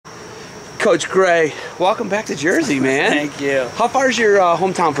Coach Gray, welcome back to Jersey, man. Thank you. How far is your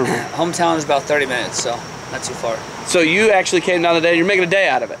hometown from here? Hometown is about 30 minutes, so not too far. So you actually came down today. You're making a day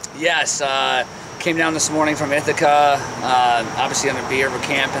out of it. Yes, came down this morning from Ithaca. Obviously, going to be here for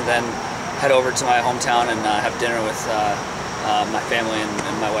camp, and then head over to my hometown and have dinner with my family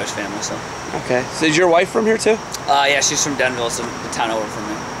and my wife's family. So. Okay. So is your wife from here too? Yeah, she's from Denville, so the town over from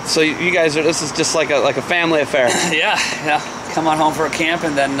me. So you guys are. This is just like a family affair. Yeah. Come on home for a camp,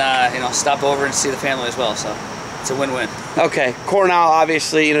 and then stop over and see the family as well. So it's a win-win. Okay. Cornell,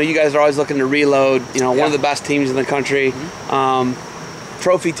 obviously, you guys are always looking to reload. One of the best teams in the country. Mm-hmm.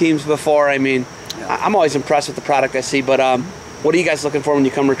 Trophy teams before. I mean, I'm always impressed with the product I see. But what are you guys looking for when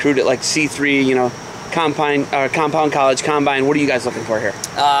you come recruit at like C3? Compound College Combine. What are you guys looking for here?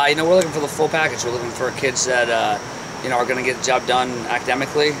 We're looking for the full package. We're looking for kids that are going to get the job done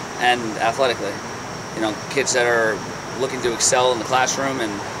academically and athletically. Kids that are looking to excel in the classroom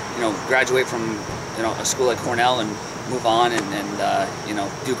and graduate from a school like Cornell and move on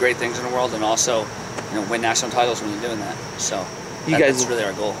and do great things in the world, and also win national titles when you're doing that. So that's really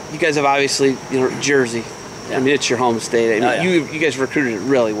our goal. You guys have obviously Jersey. Yeah. I mean, it's your home state. I mean, you guys recruited it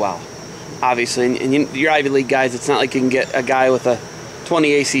really well, obviously, and you're Ivy League guys. It's not like you can get a guy with a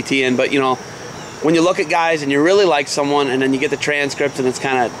 20 ACT in, but when you look at guys and you really like someone and then you get the transcript and it's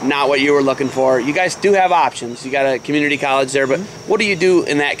kind of not what you were looking for, you guys do have options. You got a community college there, but what do you do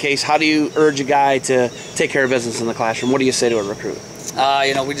in that case? How do you urge a guy to take care of business in the classroom? What do you say to a recruit?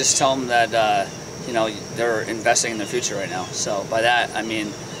 We just tell them that they're investing in their future right now. So by that I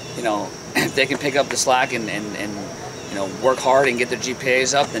mean, if they can pick up the slack and work hard and get their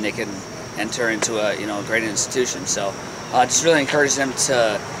GPAs up, then they can enter into a great institution. So just really encourage them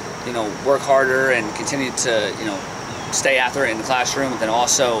to work harder and continue to stay after it in the classroom, and then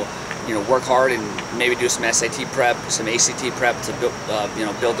also work hard and maybe do some SAT prep, some ACT prep to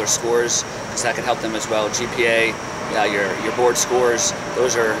build their scores, because that can help them as well. GPA, your board scores,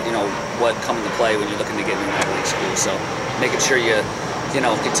 those are what come into play when you're looking to get into an Ivy League school. So making sure you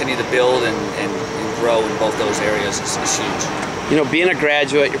continue to build and grow in both those areas is huge. Being a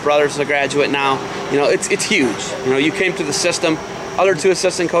graduate, your brother's a graduate now, it's huge. You came through the system. Other two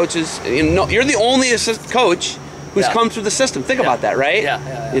assistant coaches, you're the only assistant coach who's come through the system. Think about that, right?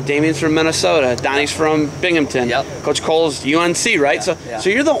 Yeah. Damien's from Minnesota. Donnie's from Binghamton. Yep. Coach Cole's UNC, right? So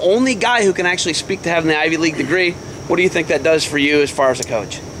you're the only guy who can actually speak to having the Ivy League degree. What do you think that does for you as far as a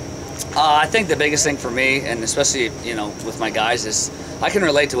coach? I think the biggest thing for me, and especially with my guys, is I can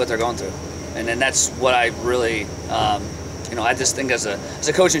relate to what they're going through, and then that's what I really. I just think as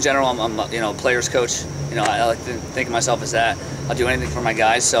a coach in general, I'm a player's coach. I like to think of myself as that. I'll do anything for my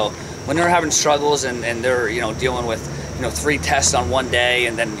guys. So when they're having struggles and they're dealing with 3 tests on one day,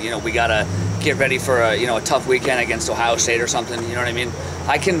 and then we gotta get ready for a tough weekend against Ohio State or something. You know what I mean?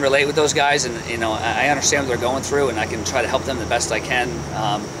 I can relate with those guys, and I understand what they're going through, and I can try to help them the best I can.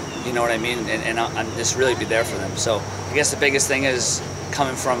 You know what I mean? And I'm just really be there for them. So I guess the biggest thing is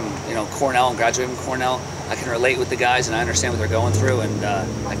coming from Cornell and graduating from Cornell, I can relate with the guys and I understand what they're going through, and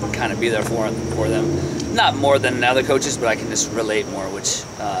I can kind of be there for them. Not more than other coaches, but I can just relate more, which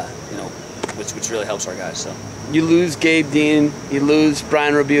really helps our guys. So you lose Gabe Dean, you lose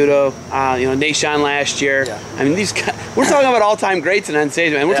Brian Robuto, Nashawn last year. Yeah. I mean, these guys, we're talking about all-time greats in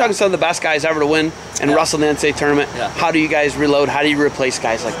NCAA, man. We're talking some of the best guys ever to win and wrestle in the NCAA tournament. Yeah. How do you guys reload? How do you replace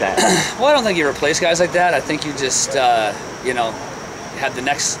guys like that? Well, I don't think you replace guys like that. I think you just have the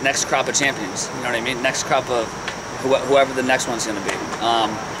next crop of champions. You know what I mean? Next crop of whoever the next one's going to be.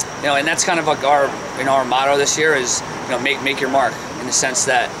 And that's kind of like our motto this year is make your mark, in the sense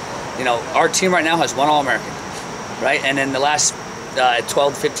that our team right now has 1 All-American, right? And in the last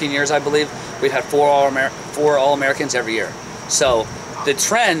 12, 15 years, I believe, we've had 4 All-Americans every year. So the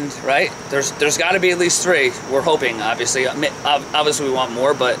trend, right? There's got to be at least 3. We're hoping, obviously. Obviously, we want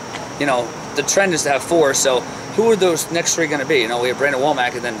more, but the trend is to have 4. So who are those next 3 going to be? We have Brandon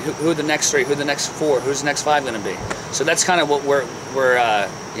Womack, and then who are the next 3? Who are the next 4? Who's the next 5 going to be? So that's kind of what we're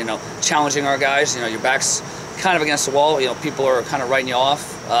challenging our guys. Your back's kind of against the wall. People are kind of writing you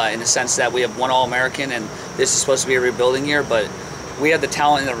off in the sense that we have 1 All-American, and this is supposed to be a rebuilding year, but we have the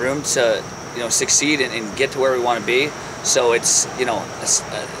talent in the room to succeed and get to where we want to be. So it's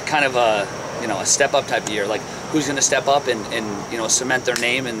kind of a step up type of year. Like, who's going to step up and cement their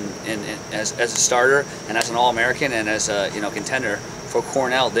name and as a starter and as an All-American and as a contender for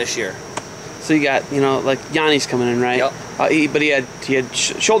Cornell this year. So you got like Yanni's coming in, right? Yep. But he had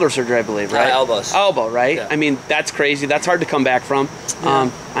shoulder surgery, I believe, right? Elbow, right? Yeah. I mean, that's crazy. That's hard to come back from.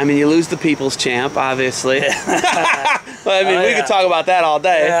 Yeah. I mean, you lose the people's champ, obviously. Yeah. We could talk about that all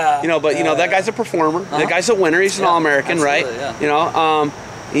day. Yeah. But that guy's a performer. That guy's a winner. He's an All-American, right? Yeah.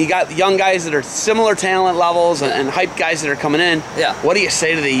 You got young guys that are similar talent levels and hype guys that are coming in. Yeah. What do you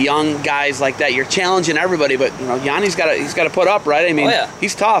say to the young guys like that? You're challenging everybody, but you know Yanni's got to put up, right? I mean,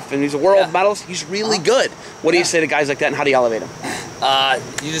 he's tough and he's a world medalist. He's really good. What do you say to guys like that, and how do you elevate them?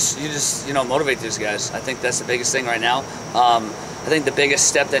 You just motivate these guys. I think that's the biggest thing right now. I think the biggest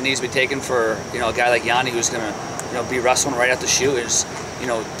step that needs to be taken for a guy like Yanni, who's gonna be wrestling right out the chute, is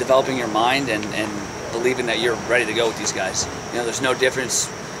developing your mind and believing that you're ready to go with these guys. There's no difference.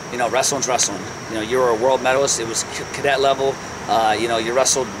 Wrestling's wrestling. You were a world medalist. It was cadet level. You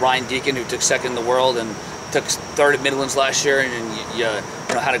wrestled Ryan Deacon, who took second in the world and took third at Midlands last year, and you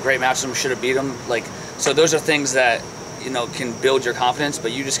had a great match with him. Should have beat him. So those are things that can build your confidence,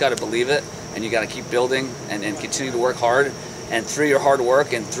 but you just got to believe it, and you got to keep building and continue to work hard. And through your hard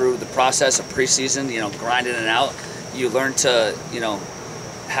work and through the process of preseason, grinding it out, you learn to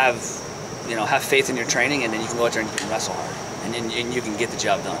have faith in your training, and then you can go out there and you can wrestle hard. And you can get the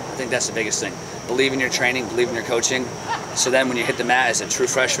job done. I think that's the biggest thing. Believe in your training, believe in your coaching. So then when you hit the mat as a true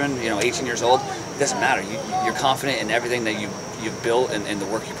freshman, 18 years old, it doesn't matter. You're confident in everything that you've built and the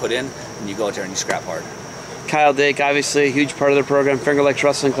work you put in, and you go out there and you scrap hard. Kyle Dake, obviously a huge part of their program. Finger Lakes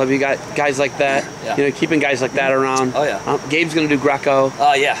Wrestling Club. You got guys like that. Yeah. Keeping guys like that around. Oh yeah. Gabe's going to do Greco.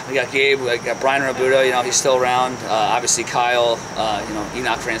 Yeah. We got Gabe. We got Brian Robuto. He's still around. Obviously Kyle.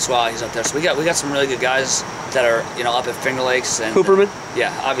 Enoch Francois. He's up there. So we got some really good guys that are up at Finger Lakes. And Cooperman.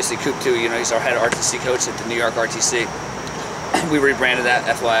 Yeah. Obviously Coop too. He's our head RTC coach at the New York RTC. We rebranded that,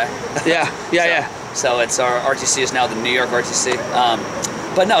 FYI. Yeah. So it's our RTC is now the New York RTC.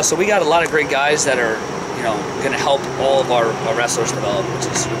 But no. So we got a lot of great guys that are going to help all of our wrestlers develop, which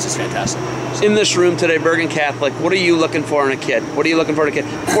is fantastic. So. In this room today, Bergen Catholic, what are you looking for in a kid? What are you looking for in a kid?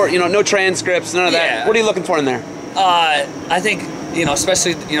 No transcripts, none of that. What are you looking for in there? I think,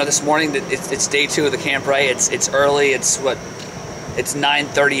 especially, this morning, that it's day 2 of the camp, right? It's early. It's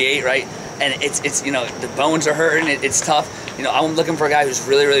 9:38, right? And it's the bones are hurting. It's tough. I'm looking for a guy who's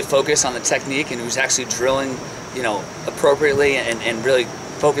really, really focused on the technique and who's actually drilling, appropriately and really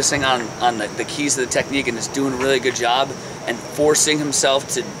focusing on the keys to the technique and just doing a really good job and forcing himself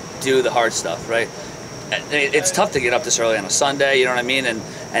to do the hard stuff, right? It's tough to get up this early on a Sunday, you know what I mean? And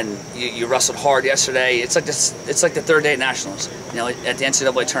you wrestled hard yesterday. It's like the third day at Nationals, at the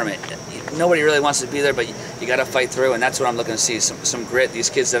NCAA tournament. Nobody really wants to be there, but you got to fight through, and that's what I'm looking to see, some grit.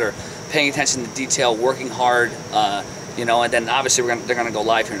 These kids that are paying attention to detail, working hard, and then obviously they're going to go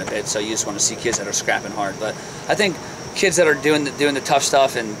live here in a bit, so you just want to see kids that are scrapping hard. But I think kids that are doing the tough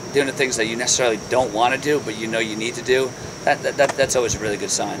stuff and doing the things that you necessarily don't want to do, but you need to do, that's always a really good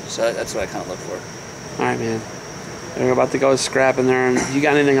sign. So that's what I kind of look for. All right, man. They're about to go scrapping there, and you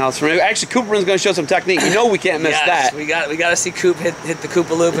got anything else for me? Actually, Cooperman's going to show some technique. We can't miss that. We got to see Coop hit the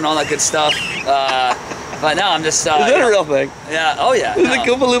Koopa Loop and all that good stuff. But no, I'm just. Is that a real thing? Yeah. Oh yeah. Is the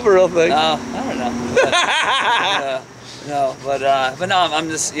Koopa Loop a real thing? I don't know. But no, I'm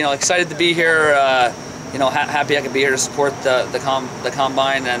just excited to be here. Happy I could be here to support the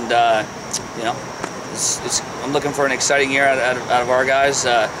combine, and I'm looking for an exciting year out of our guys.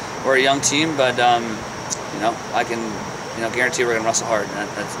 We're a young team, but I can guarantee we're gonna wrestle hard, and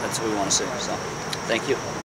that's what we want to see. So, thank you.